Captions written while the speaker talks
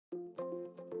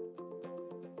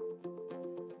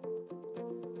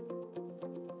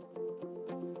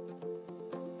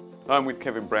I'm with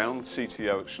Kevin Brown,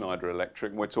 CTO at Schneider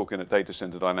Electric, and we're talking at Data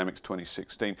Center Dynamics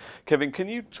 2016. Kevin, can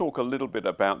you talk a little bit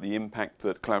about the impact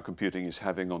that cloud computing is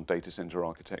having on data center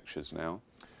architectures now?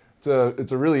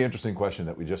 It's a really interesting question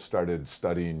that we just started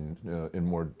studying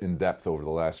in depth over the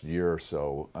last year or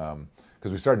so,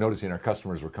 because we started noticing our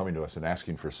customers were coming to us and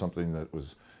asking for something that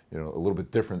was a little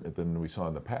bit different than we saw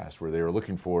in the past, where they were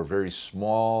looking for very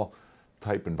small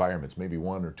type environments, maybe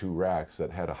 1 or 2 racks that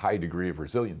had a high degree of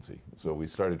resiliency. So we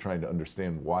started trying to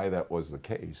understand why that was the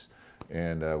case,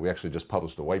 and we actually just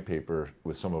published a white paper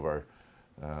with some of our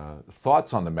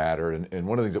thoughts on the matter. And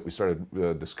one of the things that we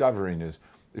started discovering is,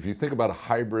 if you think about a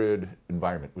hybrid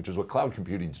environment, which is what cloud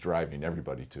computing is driving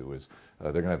everybody to, is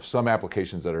they're going to have some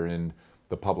applications that are in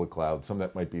the public cloud, some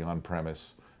that might be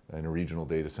on-premise in a regional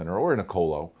data center or in a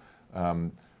colo.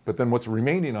 But then what's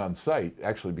remaining on site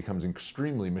actually becomes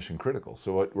extremely mission critical.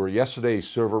 So what were yesterday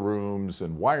server rooms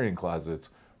and wiring closets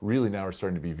really now are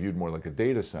starting to be viewed more like a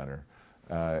data center.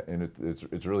 And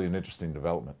it's really an interesting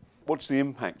development. What's the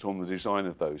impact on the design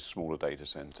of those smaller data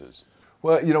centers?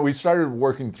 Well, we started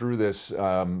working through this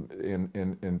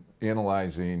in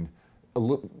analyzing.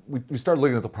 We started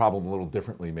looking at the problem a little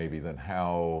differently maybe than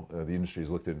how the industry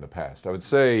has looked at it in the past. I would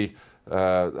say,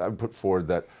 I would put forward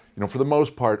that for the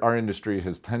most part, our industry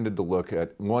has tended to look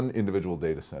at one individual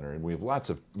data center, and we have lots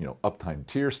of uptime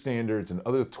tier standards and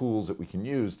other tools that we can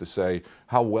use to say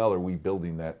how well are we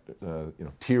building that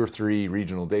tier 3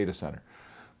 regional data center.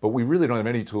 But we really don't have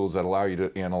any tools that allow you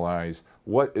to analyze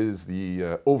what is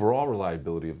the overall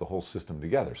reliability of the whole system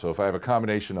together. So if I have a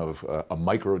combination of a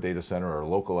micro data center or a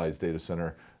localized data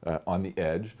center on the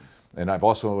edge, and I've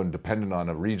also been dependent on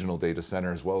a regional data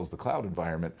center as well as the cloud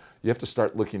environment, you have to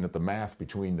start looking at the math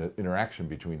between the interaction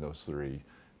between those three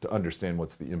to understand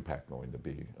what's the impact going to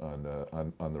be on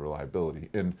the reliability.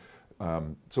 And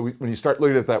so when you start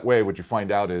looking at it that way, what you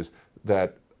find out is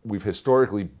that we've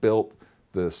historically built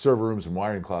the server rooms and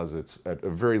wiring closets at a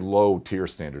very low tier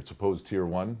standard, suppose tier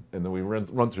 1, and then we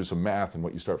run through some math, and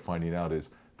what you start finding out is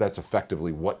that's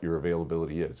effectively what your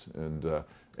availability is,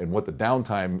 and what the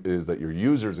downtime is that your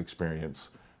users experience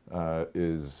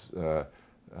is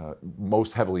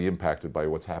most heavily impacted by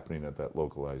what's happening at that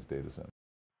localized data center.